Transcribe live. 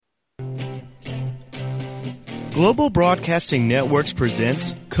Global Broadcasting Networks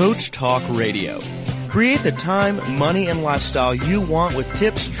presents Coach Talk Radio. Create the time, money, and lifestyle you want with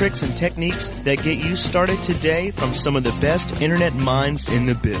tips, tricks, and techniques that get you started today from some of the best internet minds in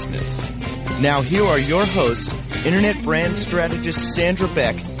the business. Now here are your hosts, internet brand strategist Sandra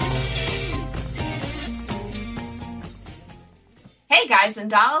Beck. Hey guys and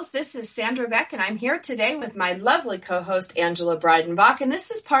dolls, this is Sandra Beck and I'm here today with my lovely co-host Angela Breidenbach, and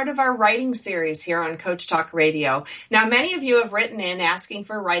this is part of our writing series here on Coach Talk Radio. Now many of you have written in asking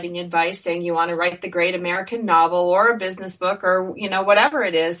for writing advice, saying you want to write the great American novel or a business book or whatever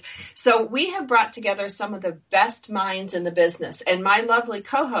it is. So we have brought together some of the best minds in the business, and my lovely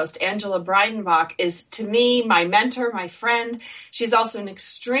co-host Angela Breidenbach is to me my mentor, my friend. She's also an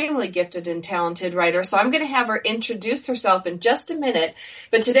extremely gifted and talented writer, so I'm going to have her introduce herself in just a minute,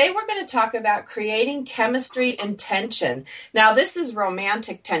 but today we're going to talk about creating chemistry and tension. Now, this is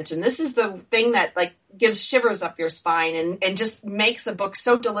romantic tension. This is the thing that gives shivers up your spine and just makes a book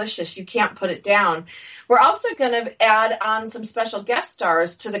so delicious you can't put it down. We're also going to add on some special guest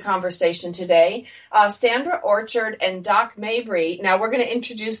stars to the conversation today, Sandra Orchard and Doc Mabry. Now, we're going to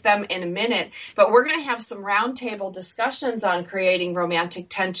introduce them in a minute, but we're going to have some roundtable discussions on creating romantic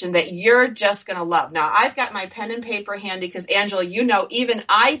tension that you're just going to love. Now, I've got my pen and paper handy because, Angela, even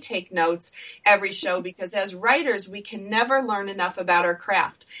I take notes every show because as writers, we can never learn enough about our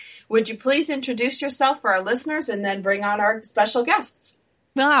craft. Would you please introduce yourself for our listeners and then bring on our special guests?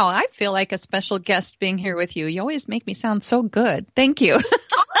 Wow, I feel like a special guest being here with you. You always make me sound so good. Thank you.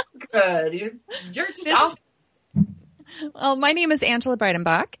 Good. You're just awesome. Well, my name is Angela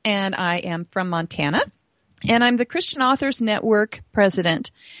Breidenbach, and I am from Montana. And I'm the Christian Authors Network president.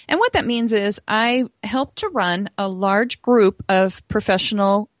 And what that means is I help to run a large group of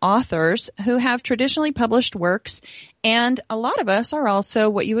professional authors who have traditionally published works. And a lot of us are also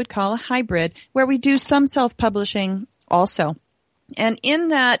what you would call a hybrid, where we do some self-publishing also. And in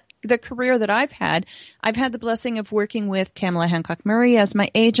that, the career that I've had the blessing of working with Tamala Hancock Murray as my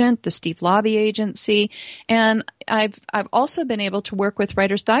agent, the Steve Lobby Agency, and I've also been able to work with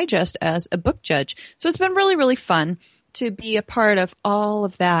Writer's Digest as a book judge. So it's been really, really fun to be a part of all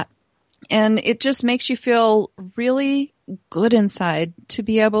of that. And it just makes you feel really good inside to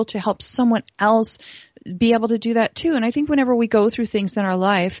be able to help someone else be able to do that too. And I think whenever we go through things in our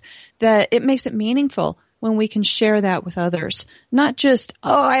life, that it makes it meaningful when we can share that with others. Not just,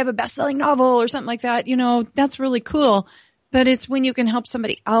 I have a best-selling novel or something like that. That's really cool. But it's when you can help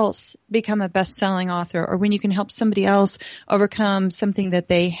somebody else become a best-selling author, or when you can help somebody else overcome something that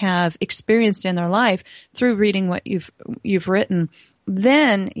they have experienced in their life through reading what you've written.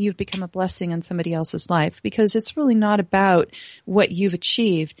 Then you've become a blessing in somebody else's life, because it's really not about what you've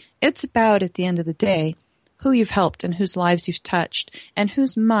achieved. It's about, at the end of the day, who you've helped and whose lives you've touched and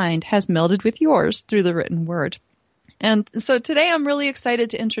whose mind has melded with yours through the written word. And so today I'm really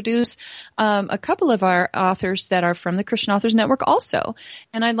excited to introduce a couple of our authors that are from the Christian Authors Network also.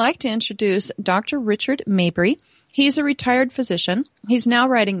 And I'd like to introduce Dr. Richard Mabry. He's a retired physician. He's now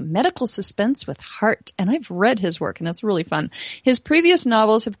writing medical suspense with heart, and I've read his work, and it's really fun. His previous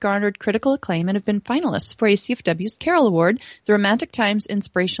novels have garnered critical acclaim and have been finalists for ACFW's Carroll Award, the Romantic Times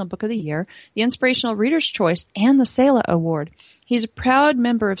Inspirational Book of the Year, the Inspirational Reader's Choice, and the SELA Award. He's a proud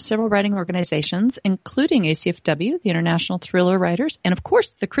member of several writing organizations, including ACFW, the International Thriller Writers, and of course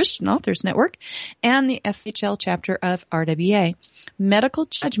the Christian Authors Network, and the FHL chapter of RWA. Medical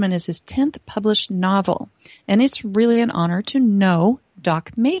Judgment is his 10th published novel, and it's really an honor to know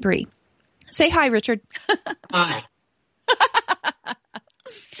Doc Mabry. Say hi, Richard. Hi.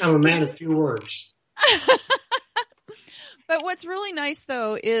 I'm a man of few words. But what's really nice,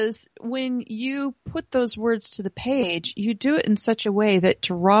 though, is when you put those words to the page, you do it in such a way that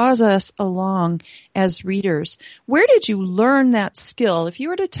draws us along as readers. Where did you learn that skill? If you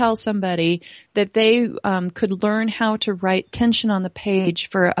were to tell somebody that they could learn how to write tension on the page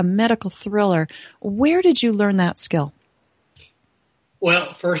for a medical thriller, where did you learn that skill?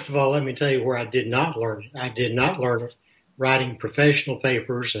 Well, first of all, let me tell you where I did not learn it. I did not learn it writing professional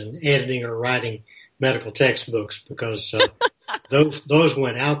papers and editing or writing medical textbooks, because those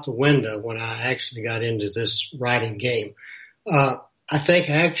went out the window when I actually got into this writing game. I think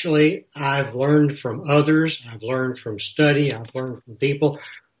actually I've learned from others. I've learned from study. I've learned from people.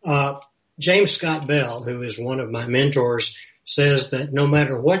 James Scott Bell, who is one of my mentors, says that no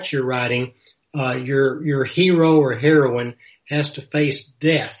matter what you're writing, your hero or heroine has to face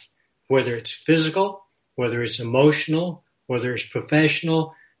death, whether it's physical, whether it's emotional, whether it's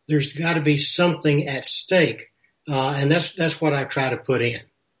professional. There's got to be something at stake, and that's what I try to put in.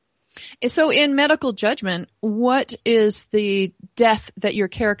 So in medical judgment, what is the death that your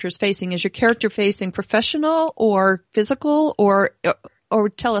character is facing? Is your character facing professional or physical, or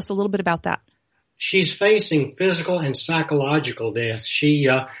tell us a little bit about that? She's facing physical and psychological death. She,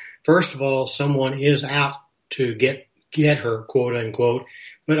 first of all, someone is out to get her, quote unquote,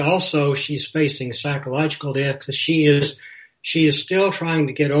 but also she's facing psychological death because she is still trying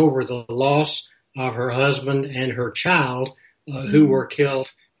to get over the loss of her husband and her child, who were killed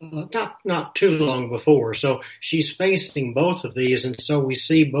not too long before. So she's facing both of these, and so we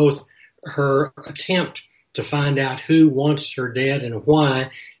see both her attempt to find out who wants her dead and why,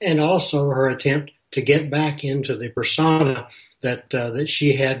 and also her attempt to get back into the persona that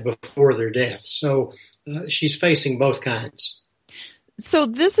she had before their death. So she's facing both kinds. So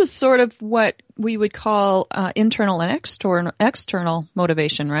this is sort of what we would call internal and external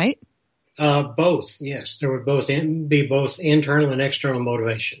motivation, right? Both, yes. There would be both internal and external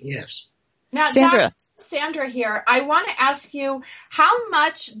motivation, yes. Now, Sandra here, I want to ask you, how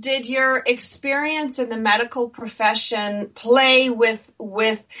much did your experience in the medical profession play with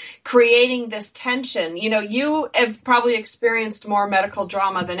creating this tension? You know, you have probably experienced more medical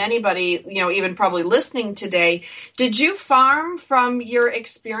drama than anybody, you know, even probably listening today. Did you farm from your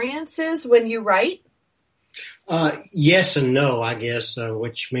experiences when you write? Yes and no, I guess,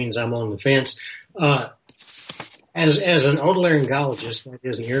 which means I'm on the fence. As an otolaryngologist, that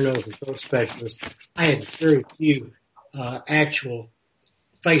is an ear, nose, and throat specialist, I had very few actual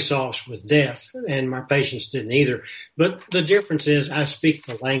face-offs with death, and my patients didn't either. But the difference is I speak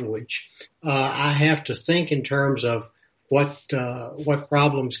the language. I have to think in terms of what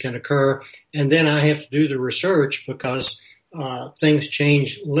problems can occur, and then I have to do the research because things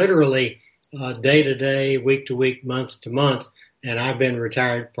change literally day to day, week to week, month to month. And I've been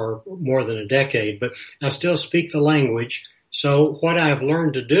retired for more than a decade, but I still speak the language. So what I've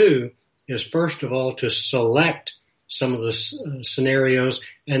learned to do is, first of all, to select some of the scenarios,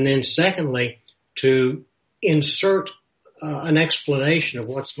 and then secondly, to insert an explanation of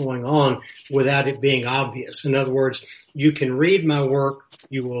what's going on without it being obvious. In other words, you can read my work,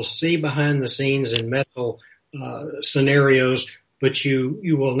 you will see behind the scenes in medical scenarios, but you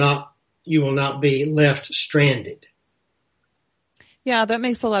will not be left stranded. Yeah, that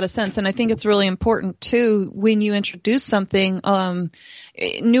makes a lot of sense. And I think it's really important too, when you introduce something,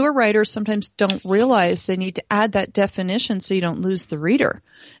 newer writers sometimes don't realize they need to add that definition so you don't lose the reader.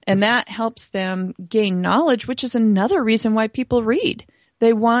 And that helps them gain knowledge, which is another reason why people read.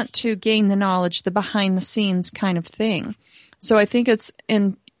 They want to gain the knowledge, the behind the scenes kind of thing. So I think it's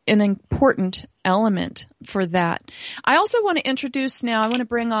an important element for that. I also want to introduce now, I want to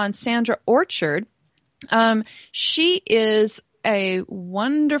bring on Sandra Orchard. She is a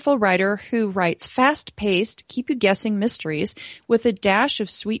wonderful writer who writes fast-paced, keep-you-guessing mysteries with a dash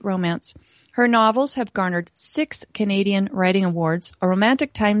of sweet romance. Her novels have garnered 6 Canadian Writing Awards, a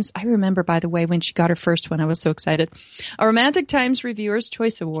Romantic Times, I remember, by the way, when she got her first one, I was so excited, a Romantic Times Reviewer's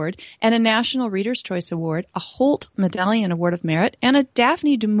Choice Award, and a National Reader's Choice Award, a Holt Medallion Award of Merit, and a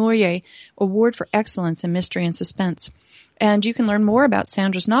Daphne du Maurier Award for Excellence in Mystery and Suspense. And you can learn more about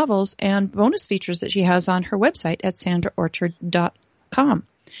Sandra's novels and bonus features that she has on her website at sandraorchard.com.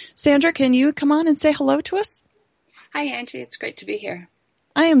 Sandra, can you come on and say hello to us? Hi, Angie. It's great to be here.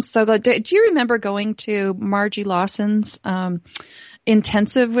 I am so glad. Do you remember going to Margie Lawson's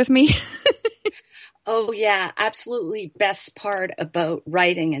intensive with me? Oh, yeah, absolutely. Best part about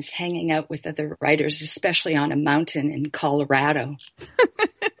writing is hanging out with other writers, especially on a mountain in Colorado.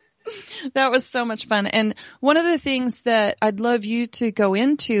 That was so much fun. And one of the things that I'd love you to go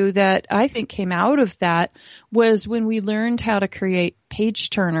into that I think came out of that was when we learned how to create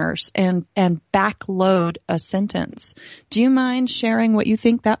page turners and backload a sentence. Do you mind sharing what you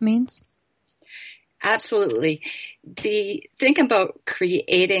think that means? Absolutely. The thing about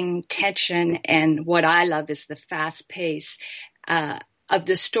creating tension, and what I love is the fast pace of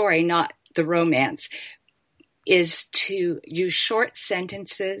the story, not the romance, is to use short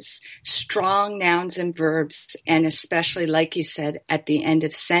sentences, strong nouns and verbs, and especially, like you said, at the end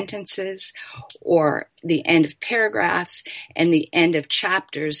of sentences or the end of paragraphs and the end of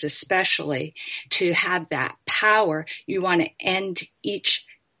chapters especially, to have that power. You want to end each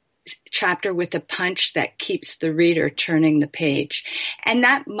chapter with a punch that keeps the reader turning the page. And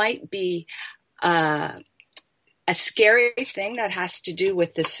that might be a scary thing that has to do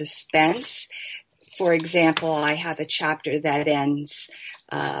with the suspense. For example, I have a chapter that ends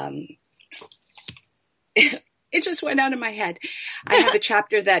It just went out of my head. I have a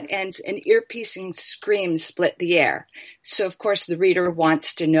chapter that ends, an ear-piercing scream split the air. So, of course, the reader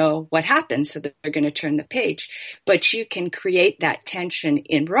wants to know what happened, so that they're going to turn the page. But you can create that tension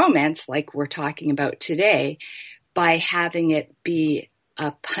in romance, like we're talking about today, by having it be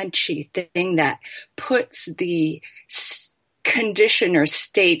a punchy thing that puts the condition or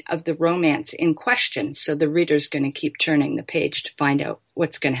state of the romance in question. So the reader's going to keep turning the page to find out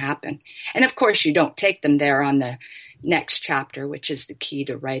what's going to happen. And of course, you don't take them there on the next chapter, which is the key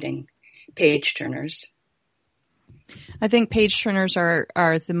to writing page turners. I think page turners are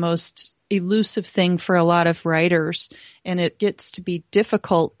the most elusive thing for a lot of writers, and it gets to be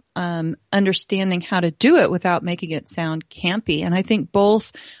difficult understanding how to do it without making it sound campy. And I think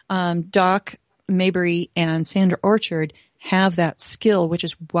both Doc Mabry and Sandra Orchard have that skill, which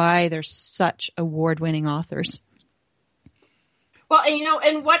is why they're such award-winning authors. Well,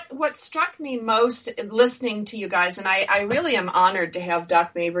 and what struck me most listening to you guys, and I really am honored to have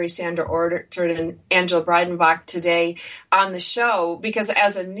Doc Mabry, Sandra Orchard, and Angela Breidenbach today on the show, because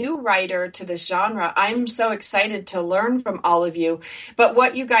as a new writer to this genre, I'm so excited to learn from all of you. But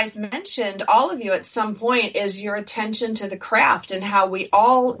what you guys mentioned, all of you at some point, is your attention to the craft and how we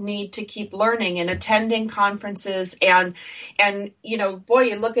all need to keep learning and attending conferences. And boy,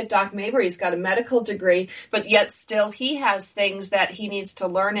 you look at Doc Mabry, he's got a medical degree, but yet still he has things that he needs to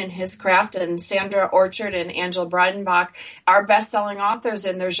learn in his craft, and Sandra Orchard and Angela Breidenbach are best-selling authors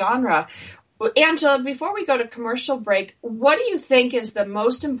in their genre. Angela, before we go to commercial break, what do you think is the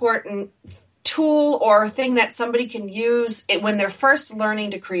most important tool or thing that somebody can use when they're first learning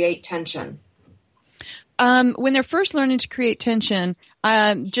to create tension? When they're first learning to create tension,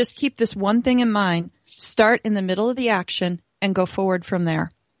 just keep this one thing in mind. Start in the middle of the action and go forward from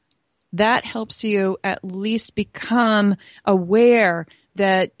there. That helps you at least become aware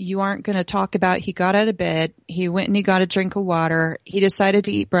that you aren't going to talk about he got out of bed, he went and he got a drink of water, he decided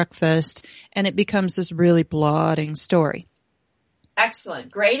to eat breakfast, and it becomes this really plodding story. Excellent.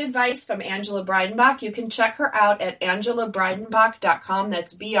 Great advice from Angela Breidenbach. You can check her out at angelabreidenbach.com.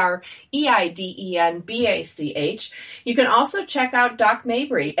 That's BREIDENBACH. You can also check out Doc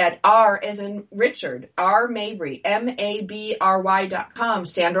Mabry at R as in Richard, R Mabry, MABRY.com.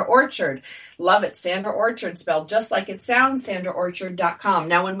 Sandra Orchard. Love it. Sandra Orchard, spelled just like it sounds, sandraorchard.com.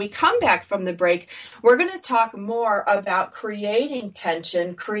 Now, when we come back from the break, we're going to talk more about creating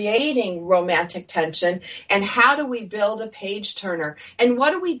tension, creating romantic tension, and how do we build a page turner? And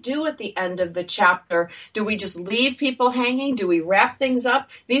what do we do at the end of the chapter? Do we just leave people hanging? Do we wrap things up?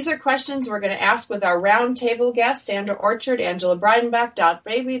 These are questions we're going to ask with our roundtable guests, Sandra Orchard, Angela Breidenbach, Doc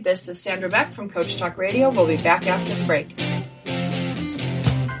Mabry. This is Sandra Beck from Coach Talk Radio. We'll be back after the break.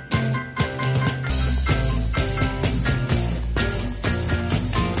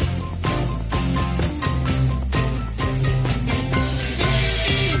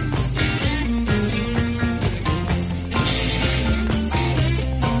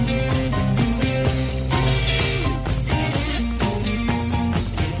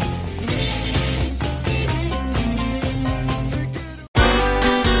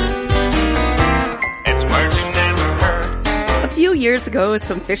 Years ago,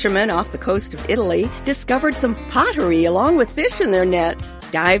 some fishermen off the coast of Italy discovered some pottery along with fish in their nets.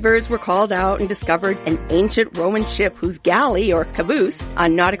 Divers were called out and discovered an ancient Roman ship whose galley, or caboose, a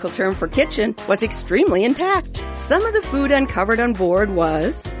nautical term for kitchen, was extremely intact. Some of the food uncovered on board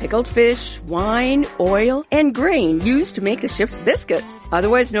was pickled fish, wine, oil, and grain used to make the ship's biscuits,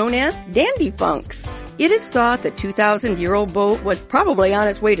 otherwise known as dandy funks. It is thought the 2,000-year-old boat was probably on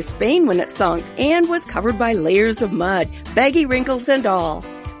its way to Spain when it sunk and was covered by layers of mud, baggy wrinkles and all.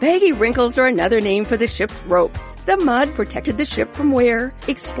 Baggy wrinkles are another name for the ship's ropes. The mud protected the ship from wear,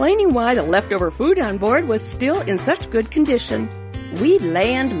 explaining why the leftover food on board was still in such good condition. We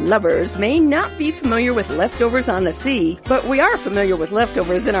land lubbers may not be familiar with leftovers on the sea, but we are familiar with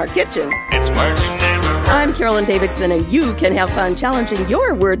leftovers in our kitchen. It's words you never heard. I'm Carolyn Davidson, and you can have fun challenging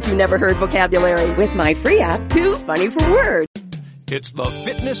your words you never heard vocabulary with my free app, Too Funny for Words. It's the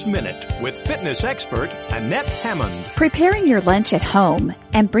Fitness Minute with fitness expert Annette Hammond. Preparing your lunch at home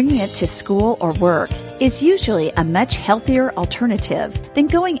and bringing it to school or work is usually a much healthier alternative than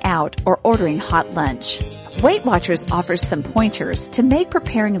going out or ordering hot lunch. Weight Watchers offers some pointers to make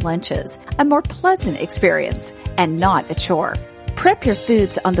preparing lunches a more pleasant experience and not a chore. Prep your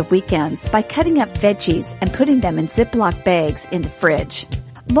foods on the weekends by cutting up veggies and putting them in Ziploc bags in the fridge.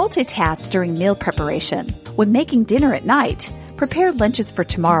 Multitask during meal preparation. When making dinner at night, prepare lunches for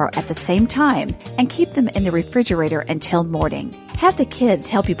tomorrow at the same time and keep them in the refrigerator until morning. Have the kids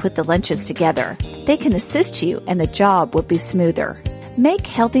help you put the lunches together. They can assist you and the job will be smoother. Make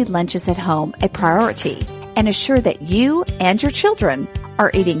healthy lunches at home a priority and assure that you and your children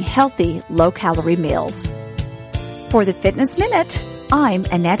are eating healthy, low-calorie meals. For the Fitness Minute, I'm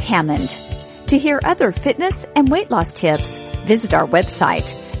Annette Hammond. To hear other fitness and weight loss tips, visit our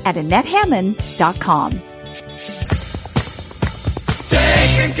website at AnnetteHammond.com.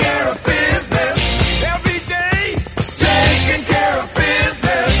 Taking care of business every day. Taking care of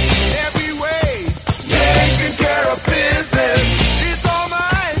business every way. Taking care of business. It's all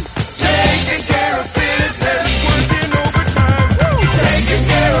mine. Taking care of business. Working overtime. Woo! Taking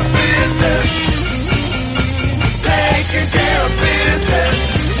care of business. Taking care of business.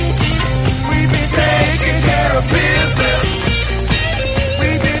 We've been taking care of business.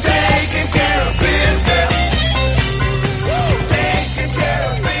 We've been taking care of business. Woo! Taking care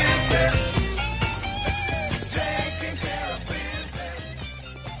of business. Taking care of business.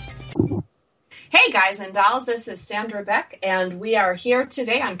 Hey guys and dolls, this is Sandra Beck, and we are here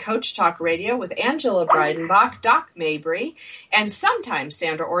today on Coach Talk Radio with Angela Breidenbach, Doc Mabry, and sometimes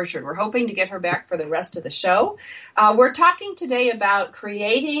Sandra Orchard. We're hoping to get her back for the rest of the show. We're talking today about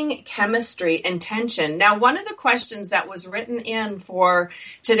creating chemistry and tension. Now, one of the questions that was written in for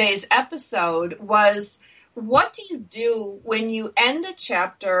today's episode was, what do you do when you end a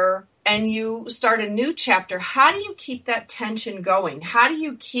chapter and you start a new chapter? How do you keep that tension going? How do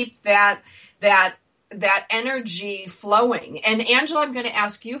you keep that energy flowing? And Angela, I'm going to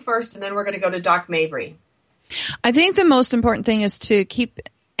ask you first, and then we're going to go to Doc Mabry. I think the most important thing is to keep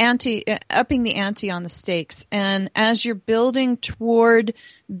upping the ante on the stakes. And as you're building toward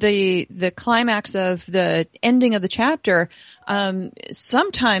the climax of the ending of the chapter,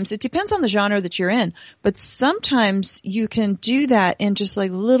 sometimes it depends on the genre that you're in, but sometimes you can do that in just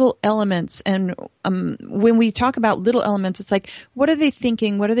like little elements. And when we talk about little elements, it's like, what are they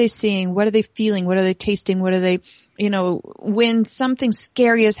thinking? What are they seeing? What are they feeling? What are they tasting? What are they, when something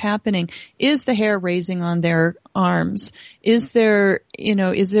scary is happening, is the hair raising on their arms? Is there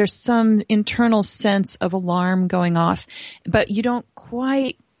some internal sense of alarm going off? But you don't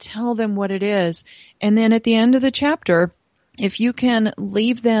quite tell them what it is. And then at the end of the chapter, if you can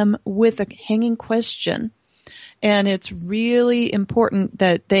leave them with a hanging question, and it's really important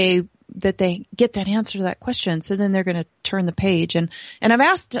that they get that answer to that question. So then they're going to turn the page. And I've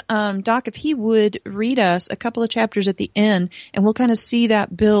asked Doc if he would read us a couple of chapters at the end, and we'll kind of see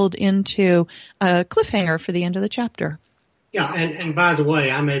that build into a cliffhanger for the end of the chapter. Yeah, and by the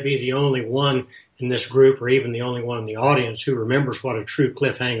way, I may be the only one in this group, or even the only one in the audience, who remembers what a true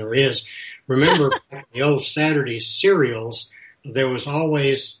cliffhanger is. Remember back in the old Saturday serials, there was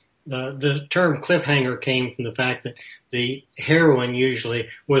always the term cliffhanger came from the fact that the heroine usually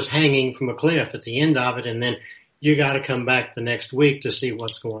was hanging from a cliff at the end of it, and then you got to come back the next week to see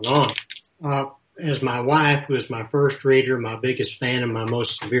what's going on. As my wife, who is my first reader, my biggest fan, and my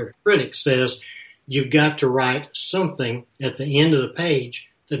most severe critic, says, you've got to write something at the end of the page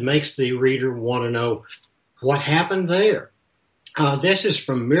that makes the reader want to know what happened there. This is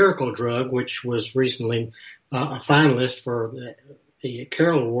from Miracle Drug, which was recently a finalist for the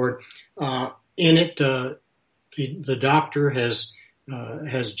Carroll Award. In it, the doctor has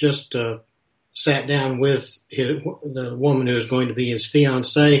just sat down with the woman who is going to be his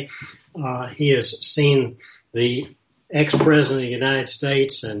fiancée. He has seen the ex-president of the United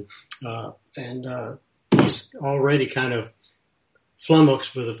States, and he's already kind of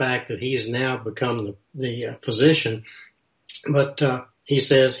flummoxed with the fact that he's now become the physician. But he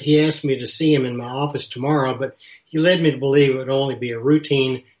says, he asked me to see him in my office tomorrow, but he led me to believe it would only be a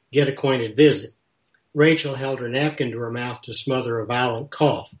routine get-acquainted visit. Rachel held her napkin to her mouth to smother a violent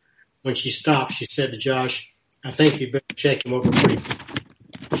cough. When she stopped, she said to Josh, I think you'd better check him over pretty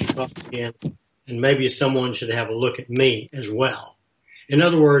quick. She coughed again, and maybe someone should have a look at me as well. In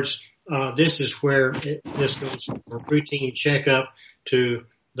other words, this is where this goes from a routine checkup to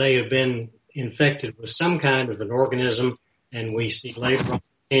they have been infected with some kind of an organism, and we see later on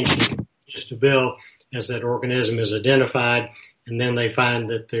tension just to build as that organism is identified, and then they find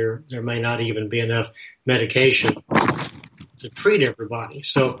that there may not even be enough medication to treat everybody.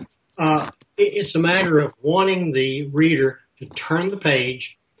 So it's a matter of wanting the reader to turn the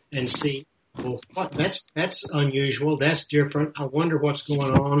page and see, well, that's unusual, that's different, I wonder what's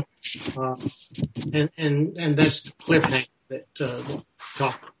going on, and that's the cliffhanger that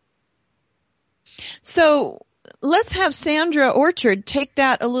talk. So let's have Sandra Orchard take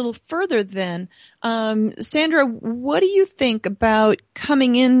that a little further then. Sandra, what do you think about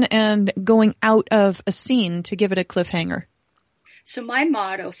coming in and going out of a scene to give it a cliffhanger? So my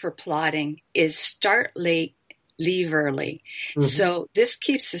motto for plotting is start late leave early. So this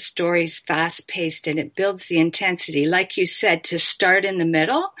keeps the stories fast paced and it builds the intensity. Like you said, to start in the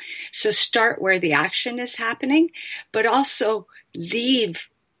middle. So start where the action is happening, but also leave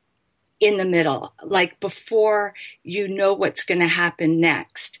in the middle, like before you know what's going to happen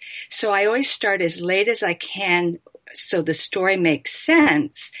next. So I always start as late as I can so the story makes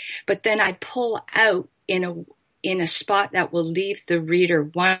sense, but then I pull out in a spot that will leave the reader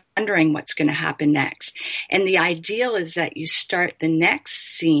wondering what's going to happen next. And the ideal is that you start the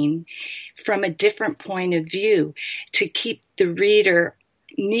next scene from a different point of view to keep the reader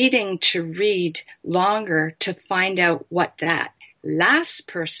needing to read longer to find out what that last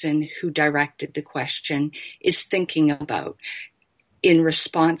person who directed the question is thinking about in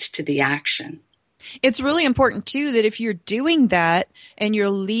response to the action. It's really important, too, that if you're doing that and you're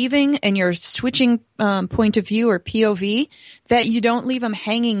leaving and you're switching point of view or POV, that you don't leave them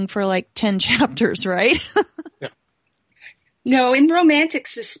hanging for like 10 chapters, right? Yeah. No, in romantic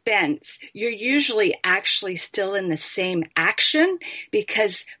suspense, you're usually actually still in the same action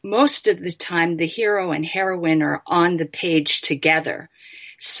because most of the time the hero and heroine are on the page together.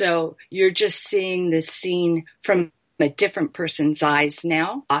 So you're just seeing the scene from a different person's eyes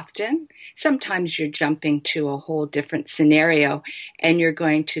now, often. Sometimes you're jumping to a whole different scenario and you're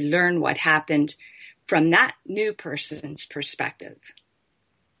going to learn what happened from that new person's perspective.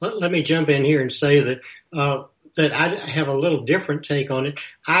 Let me jump in here and say that that I have a little different take on it.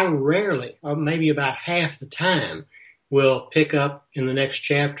 I rarely, or maybe about half the time, will pick up in the next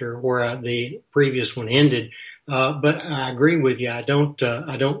chapter where the previous one ended. But I agree with you. I don't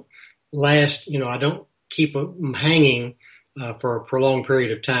last, I don't keep them hanging for a prolonged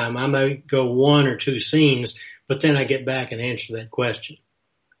period of time. I may go one or two scenes, but then I get back and answer that question.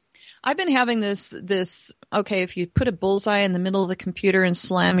 I've been having this, okay, if you put a bullseye in the middle of the computer and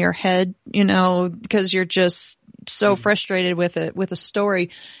slam your head, because you're just so frustrated with a story.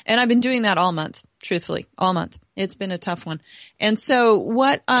 And I've been doing that all month, truthfully, all month. It's been a tough one. And so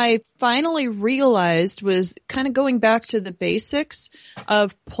what I finally realized was kind of going back to the basics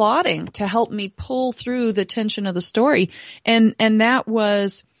of plotting to help me pull through the tension of the story. And that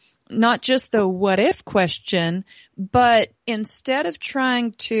was not just the what if question, but instead of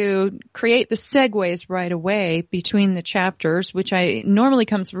trying to create the segues right away between the chapters, which normally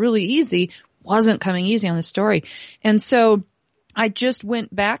comes really easy, wasn't coming easy on the story. And so I just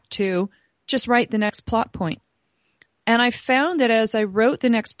went back to just write the next plot point. And I found that as I wrote the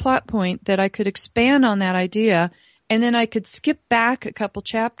next plot point that I could expand on that idea and then I could skip back a couple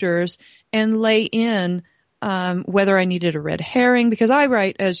chapters and lay in whether I needed a red herring, because I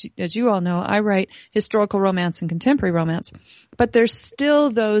write, as you all know, I write historical romance and contemporary romance. But there's still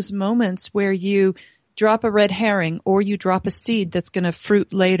those moments where you drop a red herring or you drop a seed that's going to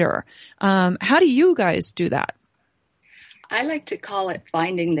fruit later. How do you guys do that? I like to call it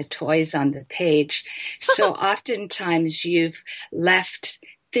finding the toys on the page. So oftentimes you've left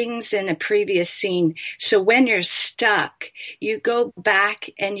things in a previous scene. So when you're stuck, you go back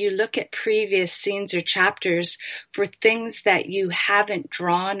and you look at previous scenes or chapters for things that you haven't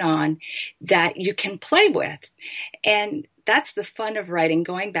drawn on that you can play with. And that's the fun of writing,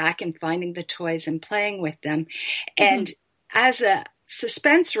 going back and finding the toys and playing with them. And as a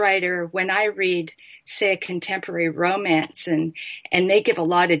suspense writer, when I read, say, a contemporary romance and they give a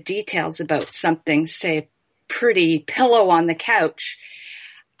lot of details about something, say, a pretty pillow on the couch,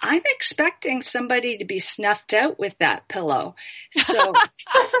 I'm expecting somebody to be snuffed out with that pillow. So,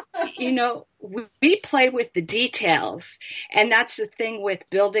 we play with the details. And that's the thing with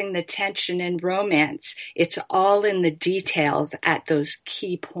building the tension in romance. It's all in the details at those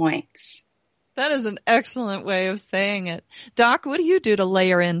key points. That is an excellent way of saying it. Doc, what do you do to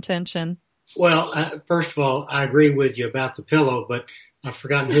layer in tension? Well, first of all, I agree with you about the pillow, but I've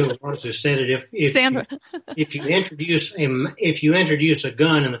forgotten who it was who said it. If Sandra. if you introduce a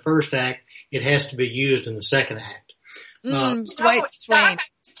gun in the first act, it has to be used in the second act. Dwight Swain. Doc, I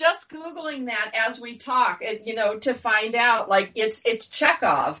was just Googling that as we talk, to find out, like, it's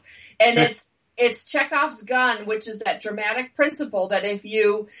Chekhov, and it's Chekhov's gun, which is that dramatic principle that if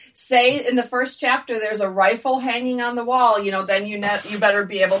you say in the first chapter there's a rifle hanging on the wall, then you better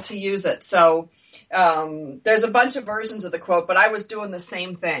be able to use it. So there's a bunch of versions of the quote, but I was doing the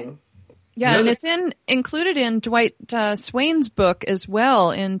same thing. Yeah, and it's included in Dwight Swain's book as well,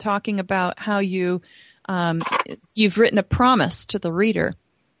 in talking about how you've written a promise to the reader,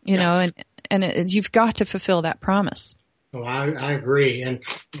 and you've got to fulfill that promise. Well, I agree. And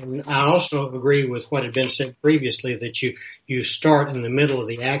I also agree with what had been said previously, that you start in the middle of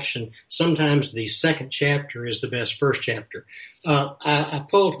the action. Sometimes the second chapter is the best first chapter. I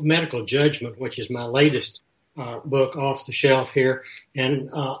pulled Medical Judgment, which is my latest book off the shelf here. And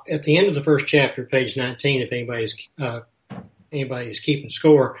at the end of the first chapter, page 19, if anybody's keeping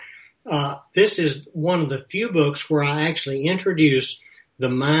score, this is one of the few books where I actually introduce the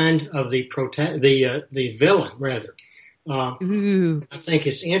mind of the villain, rather. I think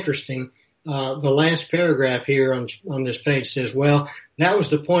it's interesting. The last paragraph here on this page says, well, that was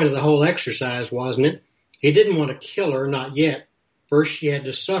the point of the whole exercise, wasn't it? He didn't want to kill her, not yet. First, she had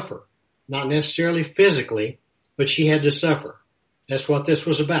to suffer. Not necessarily physically, but she had to suffer. That's what this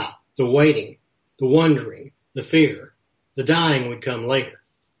was about. The waiting, the wondering, the fear. The dying would come later.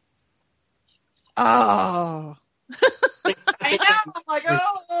 Oh. I know. I'm like,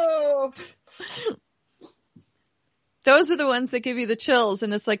 oh. Those are the ones that give you the chills,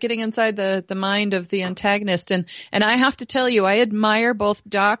 and it's like getting inside the mind of the antagonist. And I have to tell you, I admire both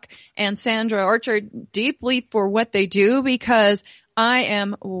Doc and Sandra Orchard deeply for what they do, because I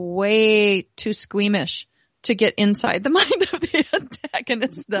am way too squeamish to get inside the mind of the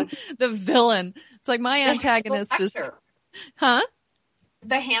antagonist, the villain. It's like my antagonist is, huh?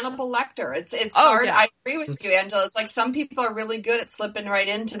 The Hannibal Lecter. It's hard. Yeah. I agree with you, Angela. It's like some people are really good at slipping right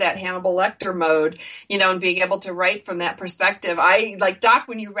into that Hannibal Lecter mode, and being able to write from that perspective. I, like, Doc,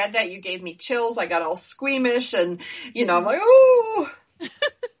 when you read that, you gave me chills. I got all squeamish and, I'm like, ooh.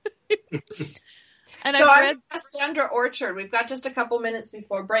 And so I've read Sandra Orchard. We've got just a couple minutes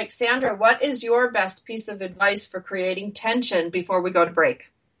before break. Sandra, what is your best piece of advice for creating tension before we go to break?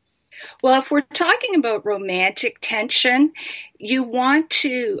 Well, if we're talking about romantic tension, you want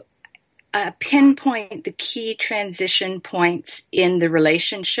to pinpoint the key transition points in the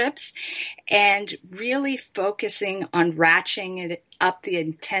relationships and really focusing on ratcheting up the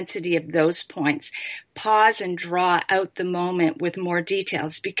intensity of those points. Pause and draw out the moment with more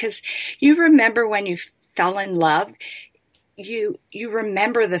details, because you remember when you fell in love, you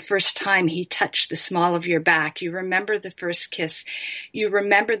remember the first time he touched the small of your back. You remember the first kiss. You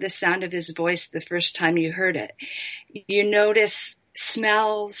remember the sound of his voice the first time you heard it. You notice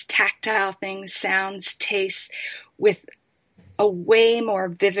smells, tactile things, sounds, tastes with a way more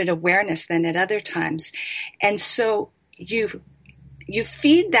vivid awareness than at other times. And so you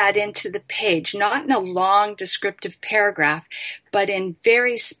feed that into the page, not in a long descriptive paragraph, but in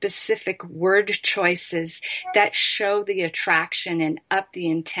very specific word choices that show the attraction and up the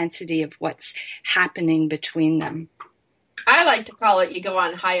intensity of what's happening between them. I like to call it, you go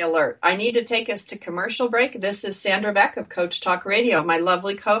on high alert. I need to take us to commercial break. This is Sandra Beck of Coach Talk Radio, my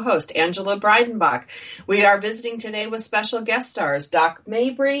lovely co-host, Angela Breidenbach. We are visiting today with special guest stars, Doc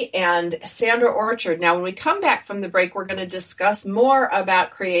Mabry and Sandra Orchard. Now, when we come back from the break, we're going to discuss more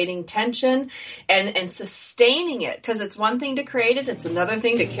about creating tension and sustaining it, because it's one thing to create it, it's another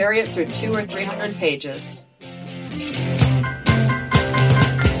thing to carry it through 200 or 300 pages.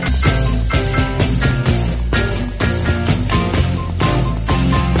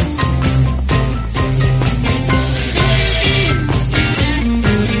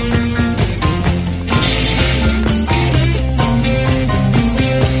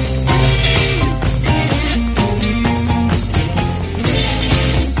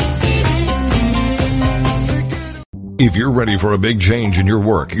 If you're ready for a big change in your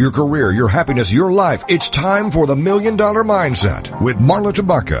work, your career, your happiness, your life, it's time for the $1 Million Mindset with Marla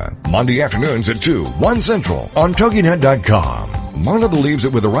Tabaka. Monday afternoons at 2, 1 Central on TogiNet.com. Marla believes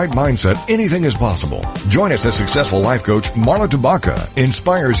that with the right mindset, anything is possible. Join us as successful life coach Marla Tabaka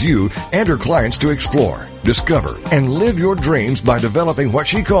inspires you and her clients to explore, discover, and live your dreams by developing what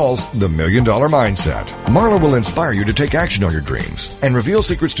she calls the $1 Million Mindset. Marla will inspire you to take action on your dreams and reveal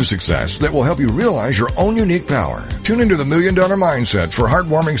secrets to success that will help you realize your own unique power. Tune into the $1 Million Mindset for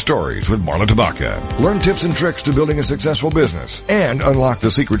heartwarming stories with Marla Tabaka. Learn tips and tricks to building a successful business and unlock the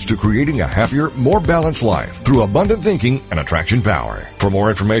secrets to creating a happier, more balanced life through abundant thinking and attraction power. For more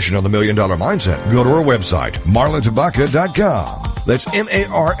information on the $1 Million Mindset, go to our website, marlatabaka.com. That's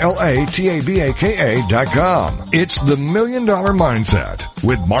MarlaTabaka.com. It's the $1 Million Mindset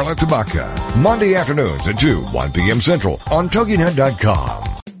with Marla Tabaka. Monday afternoons at 2, 1 p.m. Central on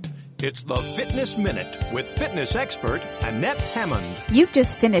TogiNet.com. It's the Fitness Minute with fitness expert Annette Hammond. You've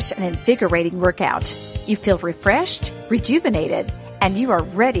just finished an invigorating workout. You feel refreshed, rejuvenated, and you are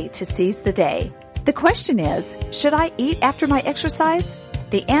ready to seize the day. The question is, should I eat after my exercise?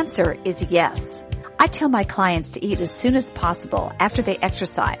 The answer is yes. I tell my clients to eat as soon as possible after they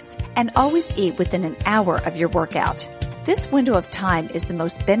exercise and always eat within an hour of your workout. This window of time is the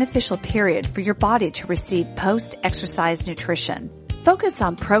most beneficial period for your body to receive post-exercise nutrition. Focus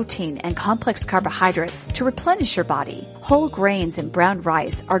on protein and complex carbohydrates to replenish your body. Whole grains and brown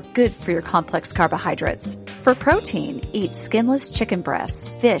rice are good for your complex carbohydrates. For protein, eat skinless chicken breasts,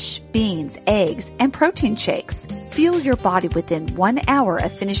 fish, beans, eggs, and protein shakes. Fuel your body within 1 hour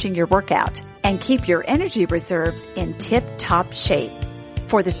of finishing your workout and keep your energy reserves in tip-top shape.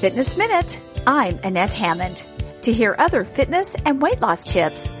 For the Fitness Minute, I'm Annette Hammond. To hear other fitness and weight loss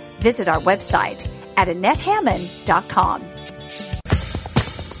tips, visit our website at AnnetteHammond.com.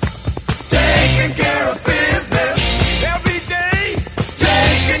 Taking care of business every day.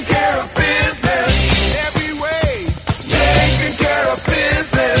 Taking care of business every way. Taking care of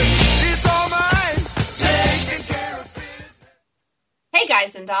business. It's all mine. Taking care of business. Hey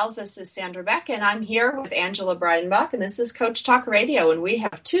guys and dolls, this is Sandra Beck, and I'm here with Angela Breidenbach, and this is Coach Talk Radio, and we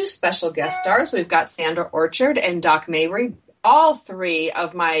have two special guest stars. We've got Sandra Orchard and Doc Mabry. All three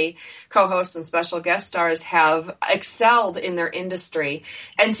of my co-hosts and special guest stars have excelled in their industry.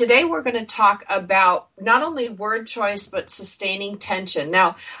 And today we're going to talk about not only word choice, but sustaining tension.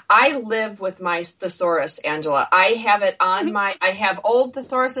 Now, I live with my thesaurus, Angela. I have it on I have old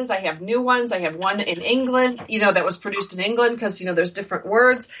thesauruses. I have new ones. I have one in England, that was produced in England because, there's different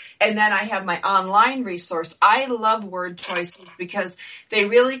words. And then I have my online resource. I love word choices because they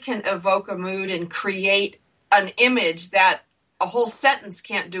really can evoke a mood and create an image that a whole sentence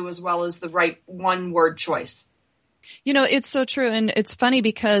can't do as well as the right one word choice. It's so true. And it's funny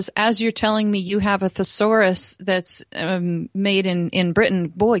because as you're telling me you have a thesaurus that's made in Britain,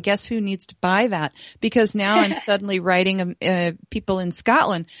 boy, guess who needs to buy that? Because now I'm suddenly writing people in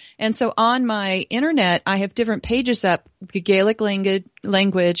Scotland. And so on my internet, I have different pages up, the Gaelic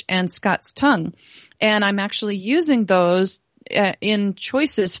language and Scots tongue. And I'm actually using those in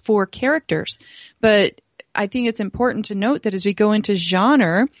choices for characters. But I think it's important to note that as we go into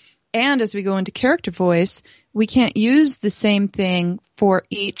genre and as we go into character voice, we can't use the same thing for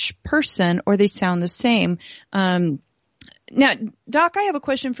each person or they sound the same. Now, Doc, I have a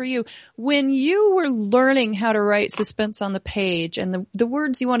question for you. When you were learning how to write suspense on the page and the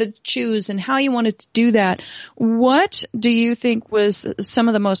words you wanted to choose and how you wanted to do that, what do you think was some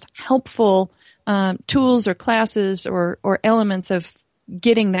of the most helpful tools or classes or elements of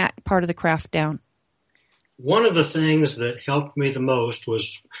getting that part of the craft down? One of the things that helped me the most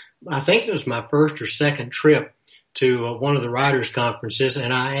was, I think it was my first or second trip to one of the writers' conferences,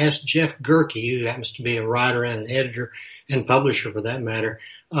 and I asked Jeff Gerke, who happens to be a writer and an editor and publisher for that matter,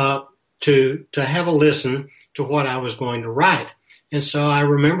 to have a listen to what I was going to write. And so I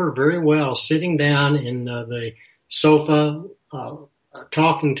remember very well sitting down in the sofa,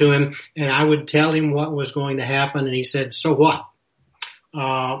 talking to him, and I would tell him what was going to happen, and he said, "So what?"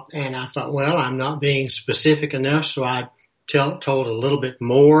 And I thought, well, I'm not being specific enough, so I told a little bit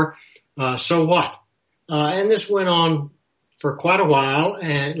more. So what? And this went on for quite a while,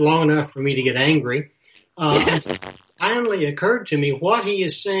 and long enough for me to get angry. It finally occurred to me what he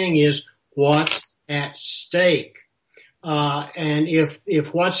is saying is what's at stake. And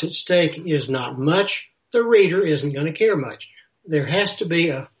if what's at stake is not much, the reader isn't going to care much. There has to be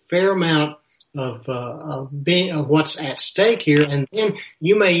a fair amount of what's at stake here, and then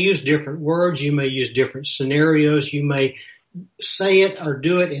you may use different words, you may use different scenarios, you may say it or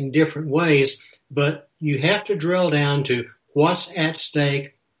do it in different ways, but you have to drill down to what's at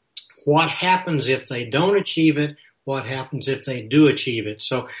stake, what happens if they don't achieve it, what happens if they do achieve it.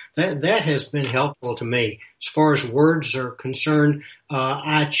 So that has been helpful to me. As far as words are concerned,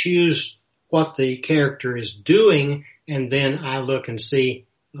 I choose what the character is doing, and then I look and see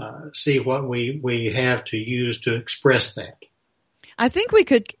what we have to use to express that. I think we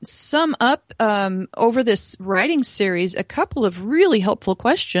could sum up over this writing series a couple of really helpful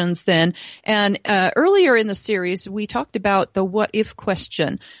questions then. And earlier in the series, we talked about the what if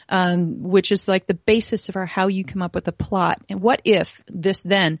question, which is like the basis of how you come up with a plot. And what if this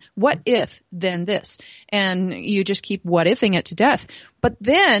then? What if then this? And you just keep what ifing it to death. But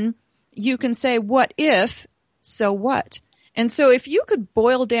then you can say what if, so what? And so if you could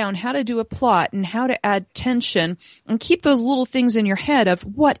boil down how to do a plot and how to add tension and keep those little things in your head of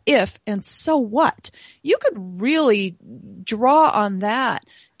what if and so what, you could really draw on that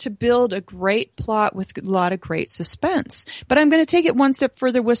to build a great plot with a lot of great suspense. But I'm going to take it one step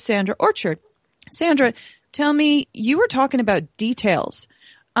further with Sandra Orchard. Sandra, tell me, you were talking about details.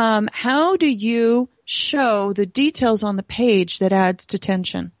 How do you show the details on the page that adds to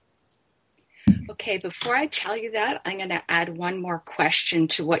tension? Okay, before I tell you that, I'm going to add one more question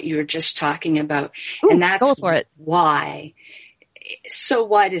to what you were just talking about. Ooh, and that's go for it. Why? So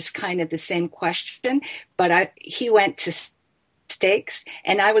what is kind of the same question, but he went to stakes,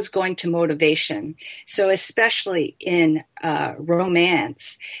 and I was going to motivation. So especially in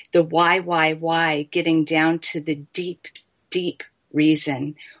romance, the why, getting down to the deep, deep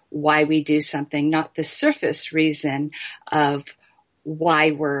reason why we do something, not the surface reason of why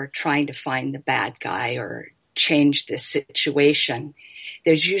we're trying to find the bad guy or change this situation.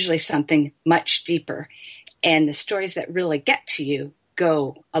 There's usually something much deeper. And the stories that really get to you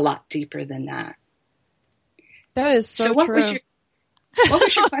go a lot deeper than that. That is so what true. What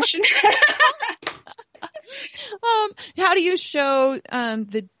was your question? How do you show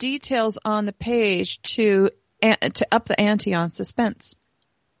the details on the page to up the ante on suspense?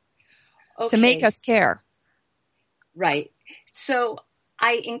 Okay. To make us care. Right. So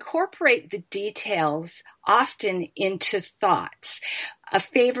I incorporate the details often into thoughts. A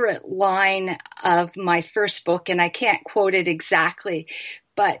favorite line of my first book, and I can't quote it exactly,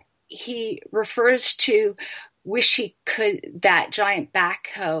 but he refers to that giant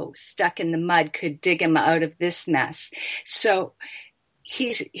backhoe stuck in the mud could dig him out of this mess. So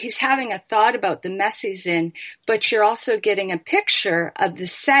he's having a thought about the mess he's in, but you're also getting a picture of the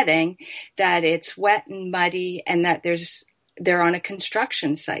setting, that it's wet and muddy, and that they're on a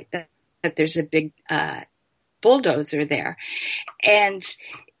construction site, that there's a big bulldozer there. And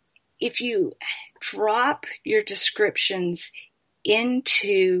if you drop your descriptions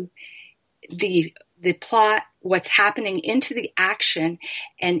into the plot, what's happening, into the action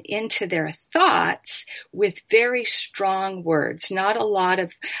and into their thoughts with very strong words, not a lot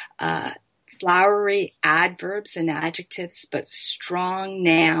of flowery adverbs and adjectives, but strong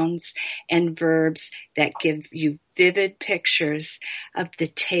nouns and verbs that give you vivid pictures of the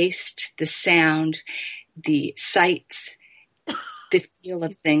taste, the sound, the sights, the feel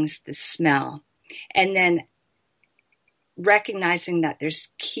of things, the smell. And then recognizing that there's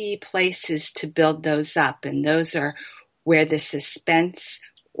key places to build those up, and those are where the suspense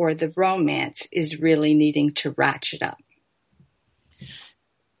or the romance is really needing to ratchet up.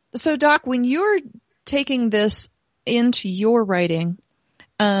 So, Doc, when you're taking this into your writing,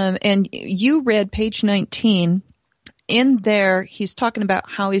 and you read page 19, in there he's talking about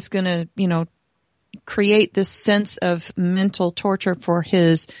how he's going to, create this sense of mental torture for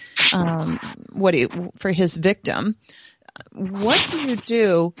his for his victim. What do you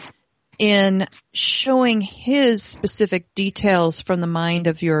do in showing his specific details from the mind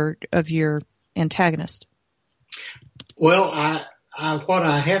of your antagonist? Well, what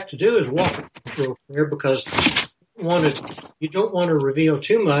I have to do is walk through here, because you don't want to reveal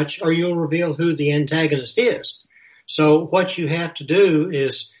too much, or you'll reveal who the antagonist is. So what you have to do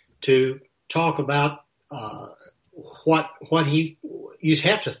is to talk about you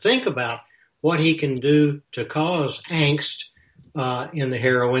have to think about what he can do to cause angst in the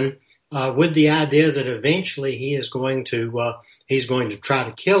heroine, with the idea that eventually he's going to try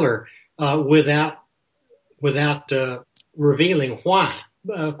to kill her without revealing why.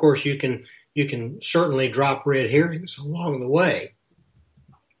 Of course, you can certainly drop red herrings along the way.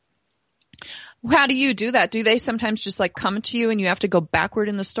 How do you do that? Do they sometimes just come to you and you have to go backward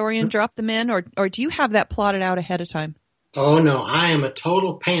in the story and drop them in, or do you have that plotted out ahead of time? Oh no, I am a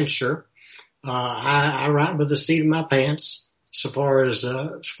total pantser. I write with the seat of my pants. As far as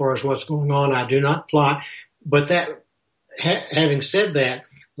what's going on, I do not plot. But having said that,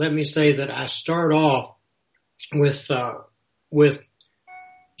 let me say that I start off with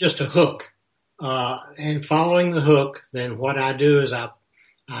just a hook, and following the hook, then what I do is I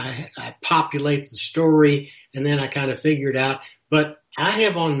populate the story, and then I kind of figure it out. But I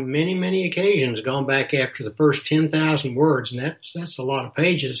have on many, many occasions gone back after the first 10,000 words, and that's a lot of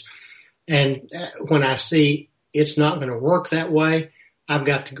pages. And when I see it's not going to work that way, I've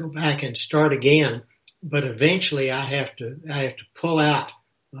got to go back and start again. But eventually I have to pull out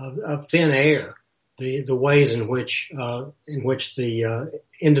of thin air the ways in which the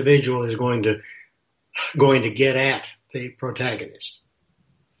individual is going to get at the protagonist.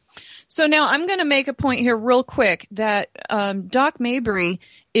 So now I'm going to make a point here real quick that Doc Mabry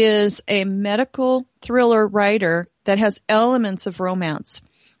is a medical thriller writer that has elements of romance.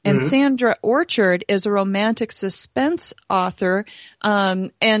 And Sandra Orchard is a romantic suspense author.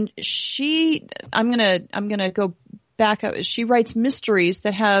 And I'm gonna go back up. She writes mysteries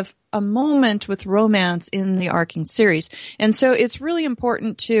that have a moment with romance in the arcing series. And so it's really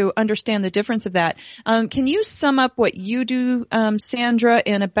important to understand the difference of that. Can you sum up what you do, Sandra,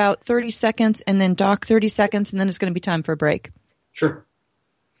 in about 30 seconds, and then Doc 30 seconds, and then it's going to be time for a break? Sure.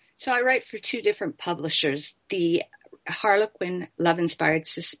 So I write for two different publishers. The Harlequin love-inspired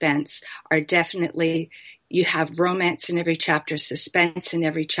suspense are definitely, you have romance in every chapter, suspense in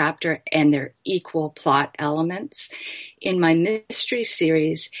every chapter, and they're equal plot elements. In my mystery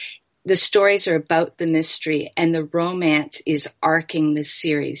series, the stories are about the mystery and the romance is arcing the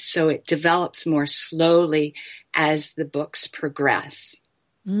series. So it develops more slowly as the books progress.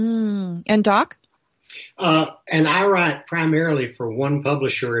 And Doc? And I write primarily for one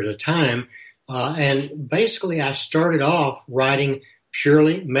publisher at a time. And basically I started off writing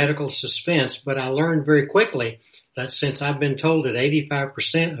purely medical suspense, but I learned very quickly that since I've been told that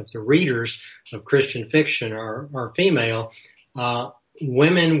 85% of the readers of Christian fiction are female,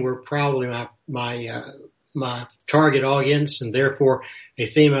 women were probably my target audience and therefore a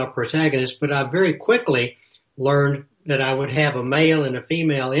female protagonist. But I very quickly learned that I would have a male and a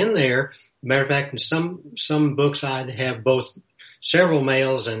female in there. Matter of fact, in some books I'd have both several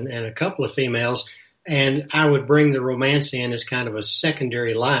males and a couple of females, and I would bring the romance in as kind of a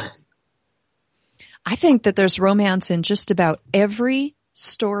secondary line. I think that there's romance in just about every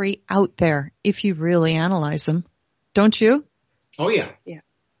story out there if you really analyze them. Don't you? Oh, yeah. Yeah.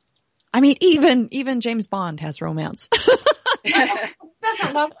 I mean, even James Bond has romance.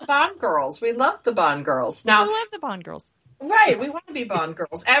 Doesn't love the Bond girls. We love the Bond girls. Now, I love the Bond girls. Right. We want to be Bond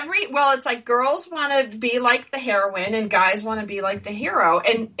girls. It's like girls want to be like the heroine and guys want to be like the hero.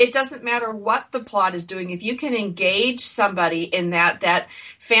 And it doesn't matter what the plot is doing. If you can engage somebody in that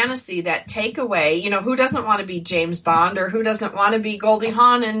fantasy, that takeaway, who doesn't want to be James Bond or who doesn't want to be Goldie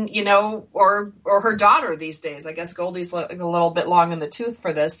Hawn and, or her daughter these days. I guess Goldie's a little bit long in the tooth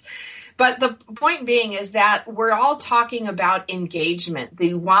for this. But the point being is that we're all talking about engagement.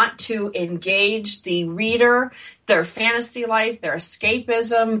 They want to engage the reader, their fantasy life, their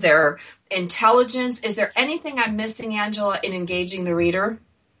escapism, their intelligence. Is there anything I'm missing, Angela, in engaging the reader?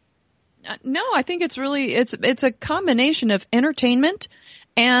 No, I think it's really, it's a combination of entertainment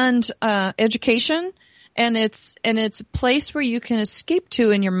and education, and it's a place where you can escape to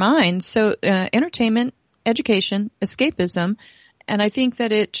in your mind. So entertainment, education, escapism. And I think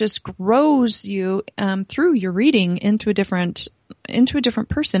that it just grows you through your reading into a different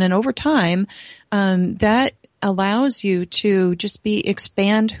person, and over time, that allows you to just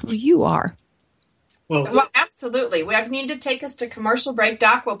expand who you are. Well, absolutely. We need to take us to commercial break.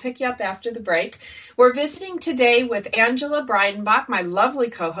 Doc, we'll pick you up after the break. We're visiting today with Angela Breidenbach, my lovely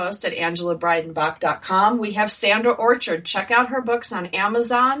co-host at AngelaBreidenbach.com. We have Sandra Orchard. Check out her books on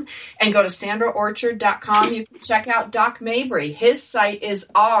Amazon and go to SandraOrchard.com. You can check out Doc Mabry. His site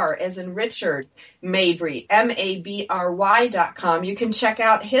is R as in Richard Mabry, MABRY.com. You can check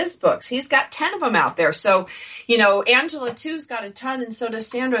out his books. He's got 10 of them out there. So, Angela too's got a ton, and so does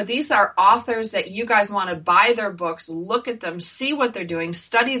Sandra. These are authors that you guys want to buy their books, look at them, see what they're doing,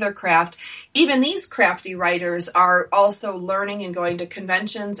 study their craft. Even these crafty writers are also learning and going to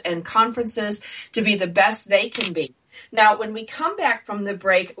conventions and conferences to be the best they can be. Now, when we come back from the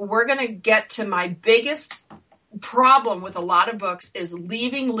break, we're going to get to my biggest problem with a lot of books is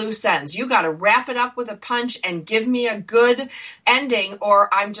leaving loose ends. You got to wrap it up with a punch and give me a good ending,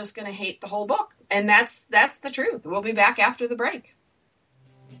 or I'm just going to hate the whole book. And that's the truth. We'll be back after the break.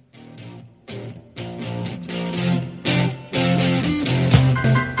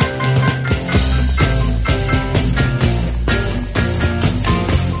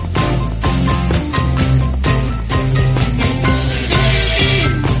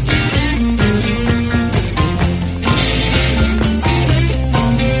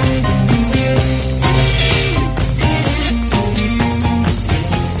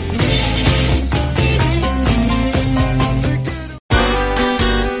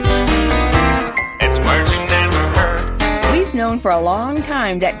 For a long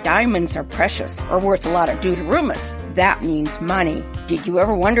time that diamonds are precious or worth a lot of deuterumus. That means money. Did you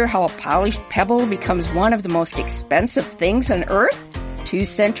ever wonder how a polished pebble becomes one of the most expensive things on earth? 2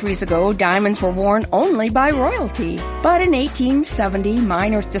 centuries ago, diamonds were worn only by royalty. But in 1870,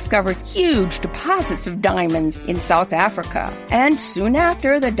 miners discovered huge deposits of diamonds in South Africa. And soon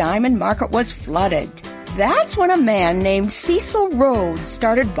after, the diamond market was flooded. That's when a man named Cecil Rhodes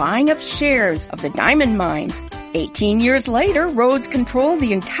started buying up shares of the diamond mines. 18 years later, Rhodes controlled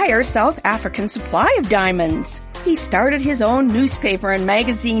the entire South African supply of diamonds. He started his own newspaper and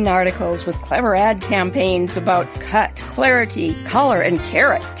magazine articles with clever ad campaigns about cut, clarity, color, and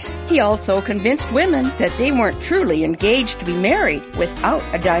carat. He also convinced women that they weren't truly engaged to be married without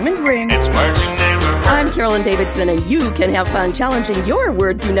a diamond ring. I'm Carolyn Davidson, and you can have fun challenging your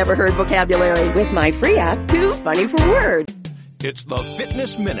words you never heard vocabulary with my free app, Too Funny for Words. It's the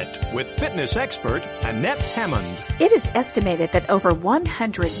Fitness Minute with fitness expert Annette Hammond. It is estimated that over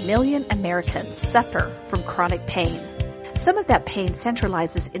 100 million Americans suffer from chronic pain. Some of that pain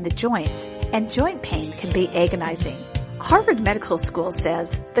centralizes in the joints, and joint pain can be agonizing. Harvard Medical School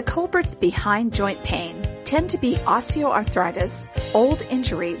says the culprits behind joint pain tend to be osteoarthritis, old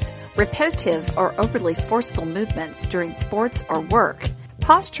injuries, repetitive or overly forceful movements during sports or work,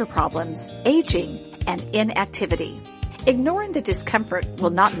 posture problems, aging, and inactivity. Ignoring the discomfort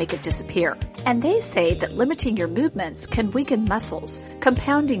will not make it disappear, and they say that limiting your movements can weaken muscles,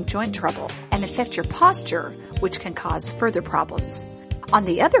 compounding joint trouble, and affect your posture, which can cause further problems. On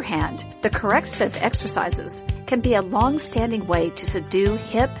the other hand, the correct set of exercises can be a long-standing way to subdue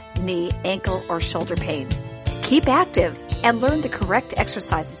hip, knee, ankle, or shoulder pain. Keep active and learn the correct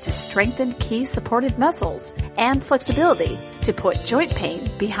exercises to strengthen key supported muscles and flexibility to put joint pain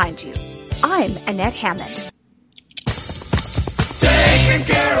behind you. I'm Annette Hammond. Taking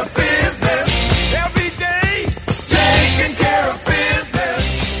care of business every day. Taking care of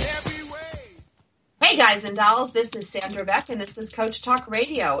business every way. Hey guys and dolls, this is Sandra Beck and this is Coach Talk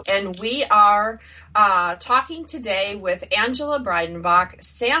Radio, and we are talking today with Angela Breidenbach,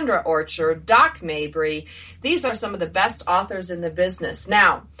 Sandra Orchard, Doc Mabry. These are some of the best authors in the business.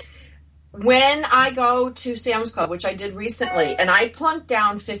 Now, when I go to Sam's Club, which I did recently, and I plunked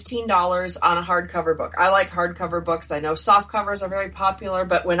down $15 on a hardcover book. I like hardcover books. I know soft covers are very popular,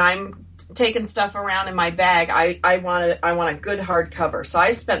 but when I'm taking stuff around in my bag, I want a good hardcover. So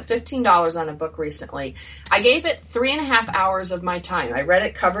I spent $15 on a book recently. I gave it 3.5 hours of my time. I read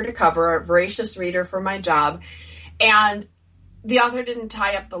it cover to cover, a voracious reader for my job, and the author didn't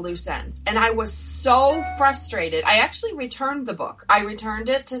tie up the loose ends. And I was so frustrated. I actually returned the book. I returned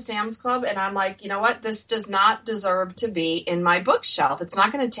it to Sam's Club, and I'm like, you know what? This does not deserve to be in my bookshelf. It's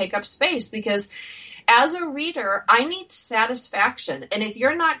not going to take up space, because as a reader, I need satisfaction. And if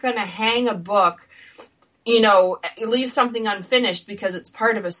you're not going to hang a book, leave something unfinished because it's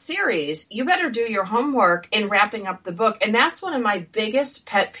part of a series, you better do your homework in wrapping up the book. And that's one of my biggest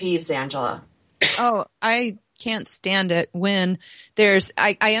pet peeves, Angela. Oh, I can't stand it when there's,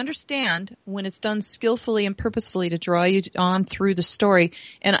 I understand when it's done skillfully and purposefully to draw you on through the story.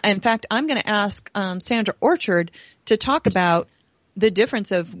 And in fact, I'm going to ask Sandra Orchard to talk about the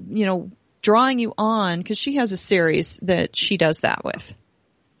difference of, drawing you on, because she has a series that she does that with.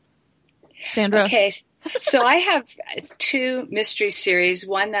 Sandra? Okay. So I have 2 mystery series,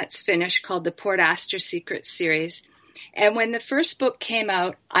 one that's finished called the Port Astor Secret series. And when the first book came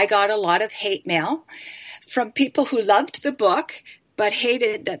out, I got a lot of hate mail from people who loved the book, but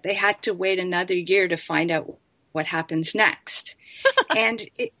hated that they had to wait another year to find out what happens next. And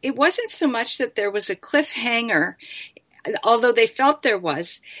it wasn't so much that there was a cliffhanger, although they felt there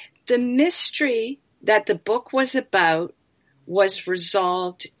was. The mystery that the book was about was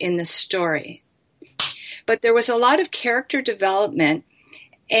resolved in the story. But there was a lot of character development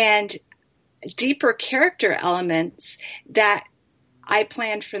and deeper character elements that I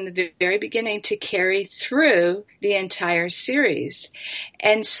planned from the very beginning to carry through the entire series.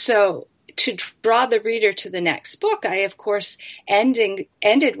 And so to draw the reader to the next book, I, of course, ended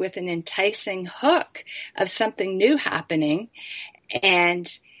with an enticing hook of something new happening. And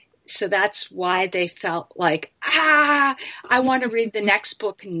so that's why they felt like, I want to read the next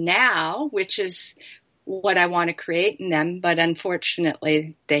book now, which is what I want to create in them. But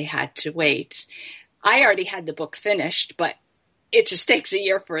unfortunately, they had to wait. I already had the book finished, but it just takes a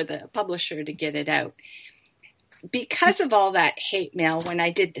year for the publisher to get it out. Because of all that hate mail, when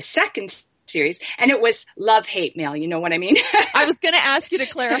I did the second series, and it was love-hate mail, you know what I mean? I was going to ask you to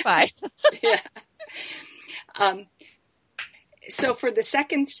clarify. Yeah. So for the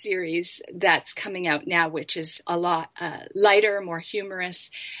second series that's coming out now, which is a lot lighter, more humorous,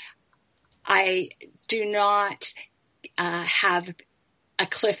 I do not have a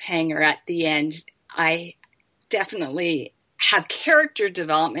cliffhanger at the end. I definitely have character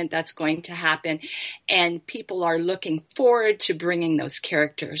development that's going to happen, and people are looking forward to bringing those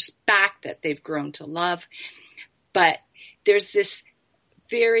characters back that they've grown to love. But there's this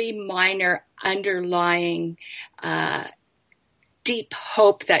very minor underlying deep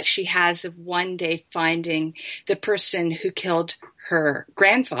hope that she has of one day finding the person who killed her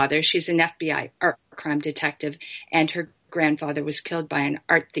grandfather. She's an FBI art crime detective, and her grandfather was killed by an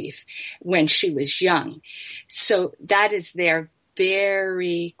art thief when she was young. So that is there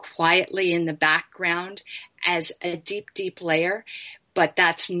very quietly in the background as a deep, deep layer, but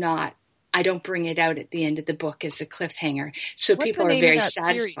that's not, I don't bring it out at the end of the book as a cliffhanger. So What's people the are name very of that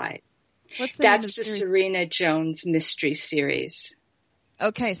satisfied. What's the name of That's the the series? Serena Jones mystery series.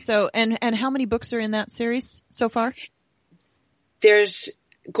 Okay, so and how many books are in that series so far? there's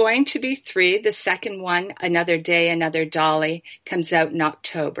going to be 3. The second one, Another Day, Another Dolly, comes out in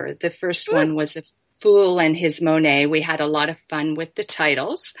October. The first one was A Fool and His Monet. We had a lot of fun with the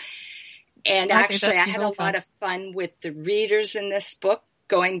titles. And actually, I had a lot of fun with the readers in this book,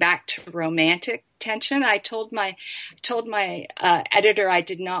 going back to romantic tension. I told my editor I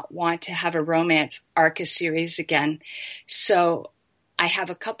did not want to have a romance arc series again. So I have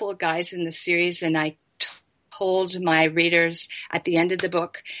a couple of guys in the series, and I told my readers at the end of the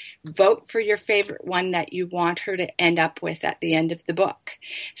book, vote for your favorite one that you want her to end up with at the end of the book.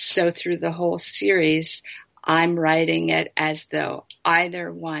 So through the whole series, I'm writing it as though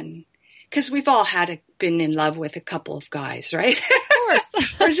either one, because we've all been in love with a couple of guys, right? Of course.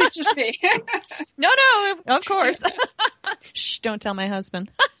 Or is it just me? No, of course. Shh, don't tell my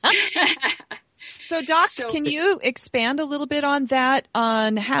husband. So, Doc, can you expand a little bit on that,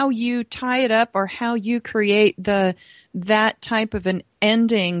 on how you tie it up or how you create that type of an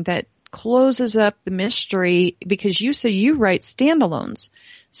ending that closes up the mystery? Because you say you write standalones.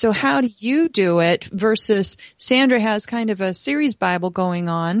 So how do you do it versus Sandra has kind of a series Bible going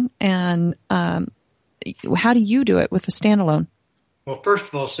on, and how do you do it with a standalone? Well, first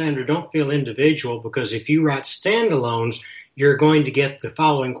of all, Sandra, don't feel individual, because if you write standalones, you're going to get the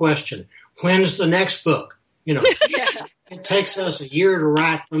following question: when's the next book? It takes us a year to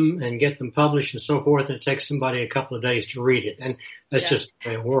write them and get them published and so forth, and it takes somebody a couple of days to read it, and that's just the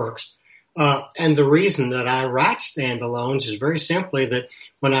way it works. And the reason that I write standalones is very simply that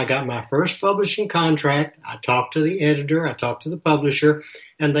when I got my first publishing contract, I talked to the editor, I talked to the publisher,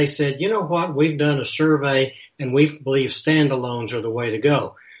 and they said, you know what, we've done a survey and we believe standalones are the way to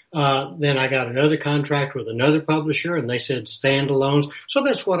go. Then I got another contract with another publisher, and they said standalones. So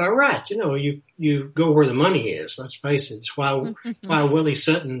that's what I write. You go where the money is. Let's face it. It's why Willie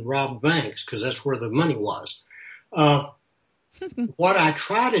Sutton robbed banks, because that's where the money was. What I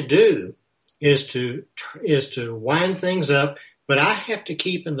try to do is to wind things up, but I have to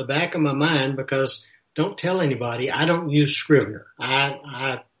keep in the back of my mind, because don't tell anybody, I don't use Scrivener.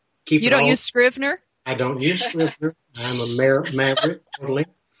 I keep. You don't use Scrivener? I don't use Scrivener. I'm a maverick, totally.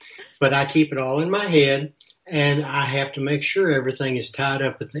 But I keep it all in my head, and I have to make sure everything is tied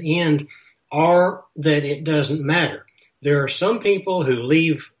up at the end, or that it doesn't matter. There are some people who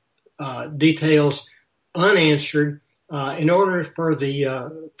leave details unanswered in order for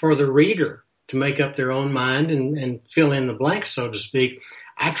the reader to make up their own mind and fill in the blanks, so to speak.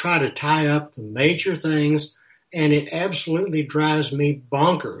 I try to tie up the major things, and it absolutely drives me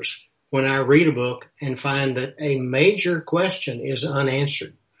bonkers when I read a book and find that a major question is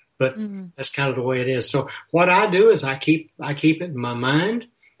unanswered. But that's kind of the way it is. So what I do is I keep it in my mind.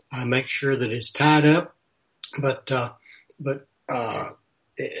 I make sure that it's tied up, but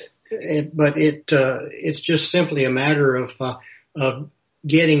it's just simply a matter of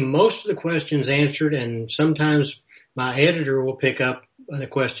getting most of the questions answered, and sometimes my editor will pick up on a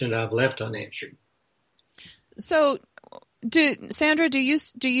question that I've left unanswered. So, Sandra, do you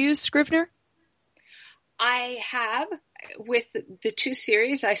use Scrivener? I have. With the 2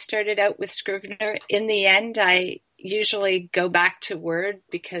 series, I started out with Scrivener. In the end, I usually go back to Word,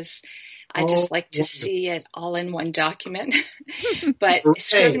 because I just like to see it all in one document. But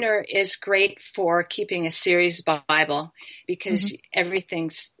Scrivener is great for keeping a series Bible, because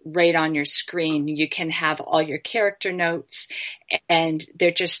everything's right on your screen. You can have all your character notes, and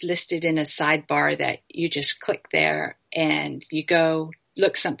they're just listed in a sidebar that you just click there, and you go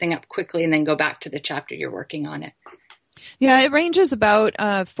look something up quickly and then go back to the chapter you're working on it. Yeah, it ranges about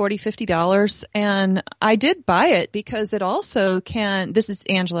 $40, $50, and I did buy it because it also can, this is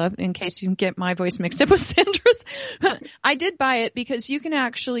Angela, in case you can get my voice mixed up with Sandra's. I did buy it because you can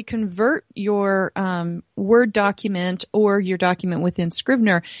actually convert your Word document or your document within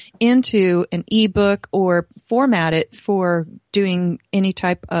Scrivener into an ebook, or format it for doing any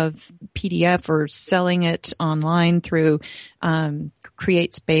type of PDF or selling it online through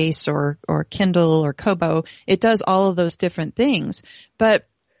CreateSpace or Kindle or Kobo. It does all of those different things, but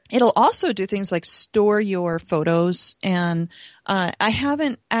it'll also do things like store your photos. And I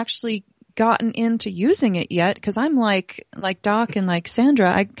haven't actually gotten into using it yet, because I'm like Doc and like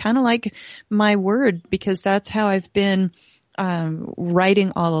Sandra, I kind of like my Word, because that's how I've been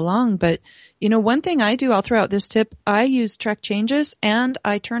writing all along. But one thing I do, I'll throw out this tip: I use track changes, and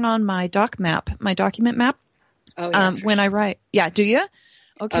I turn on my document map. When I write. Yeah. Do you?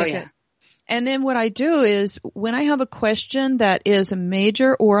 Okay. Good. And then what I do is, when I have a question that is a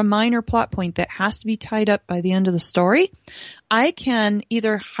major or a minor plot point that has to be tied up by the end of the story, I can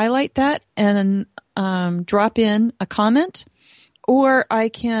either highlight that and drop in a comment, or I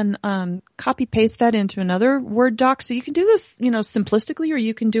can copy paste that into another Word doc. So you can do this, simplistically, or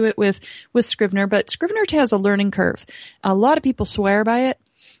you can do it with Scrivener. But Scrivener has a learning curve. A lot of people swear by it,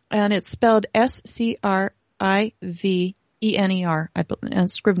 and it's spelled Scrivener, and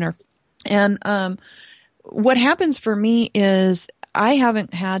Scrivener. And what happens for me is I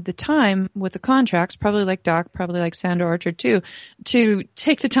haven't had the time with the contracts, probably like Doc, probably like Sandra Orchard too, to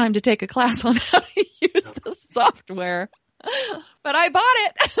take the time to take a class on how to use the software. But I bought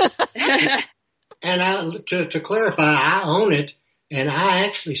it. And to clarify, I own it, and I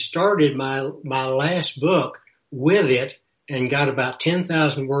actually started my last book with it and got about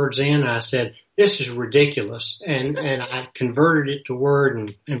 10,000 words in. I said, this is ridiculous. And I converted it to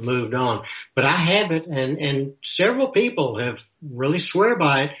Word and moved on. But I have it, and several people have really swear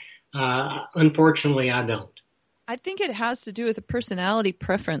by it. Unfortunately, I don't. I think it has to do with a personality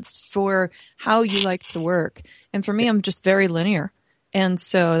preference for how you like to work. And for me, I'm just very linear. And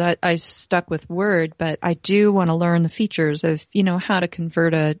so that I stuck with Word, but I do want to learn the features of, how to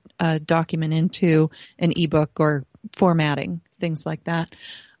convert a document into an ebook or formatting, things like that.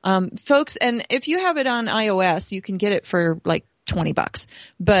 Folks, and if you have it on iOS, you can get it for like $20,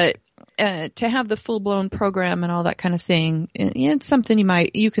 but to have the full-blown program and all that kind of thing, it's something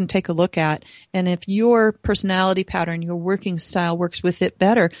you can take a look at. And if your personality pattern, your working style works with it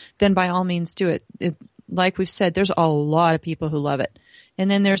better, then by all means do it. Like we've said, there's a lot of people who love it. And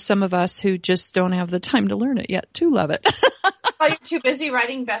then there's some of us who just don't have the time to learn it yet to love it. Well, you're too busy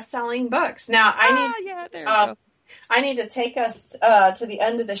writing best-selling books. Now, I need to take us to the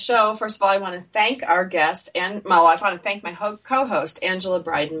end of the show. First of all, I want to thank our guest, I want to thank my co-host, Angela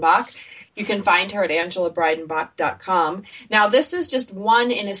Breidenbach. You can find her at angelabreidenbach.com. Now, this is just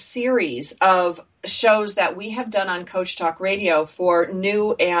one in a series of shows that we have done on Coach Talk Radio for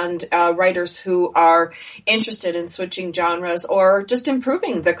new and writers who are interested in switching genres or just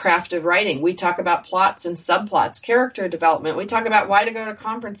improving the craft of writing. We talk about plots and subplots, character development. We talk about why to go to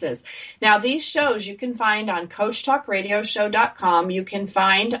conferences. Now, these shows you can find on CoachTalkRadioshow.com. You can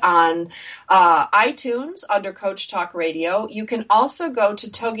find on iTunes under Coach Talk Radio. You can also go to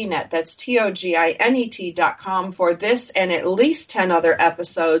TogiNet, that's TOGINET.com, for this and at least 10 other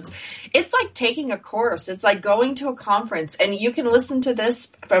episodes. It's like taking a course. It's like going to a conference, and you can listen to this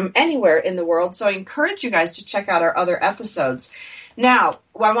from anywhere in the world. So I encourage you guys to check out our other episodes. Now,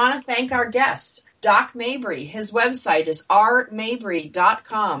 I want to thank our guests, Doc Mabry. His website is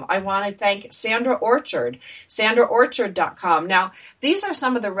rmabry.com. I want to thank Sandra Orchard, sandraorchard.com. Now, these are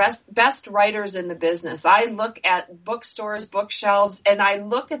some of the best writers in the business. I look at bookstores, bookshelves, and I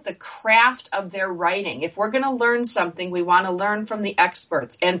look at the craft of their writing. If we're going to learn something, we want to learn from the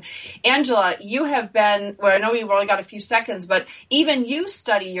experts. And Angela, you have been, I know we've only got a few seconds, but even you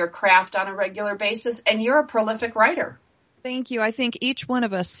study your craft on a regular basis, and you're a prolific writer. Thank you. I think each one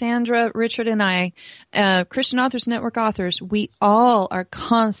of us, Sandra, Richard, and I, Christian Authors Network authors, we all are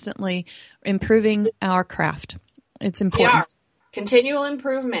constantly improving our craft. It's important. We are. Continual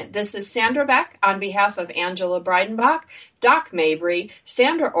improvement. This is Sandra Beck on behalf of Angela Breidenbach, Doc Mabry,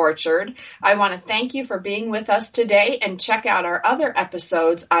 Sandra Orchard. I want to thank you for being with us today, and check out our other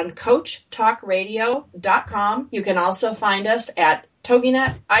episodes on CoachTalkRadio.com. You can also find us at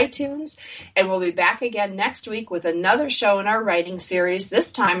TogiNet, iTunes, and we'll be back again next week with another show in our writing series,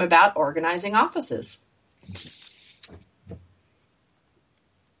 this time about organizing offices.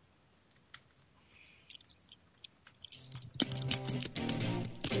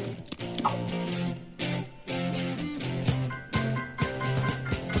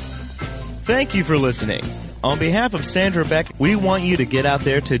 Thank you for listening. On behalf of Sandra Beck, we want you to get out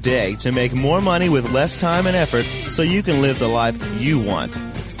there today to make more money with less time and effort so you can live the life you want.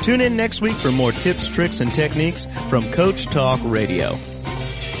 Tune in next week for more tips, tricks, and techniques from Coach Talk Radio.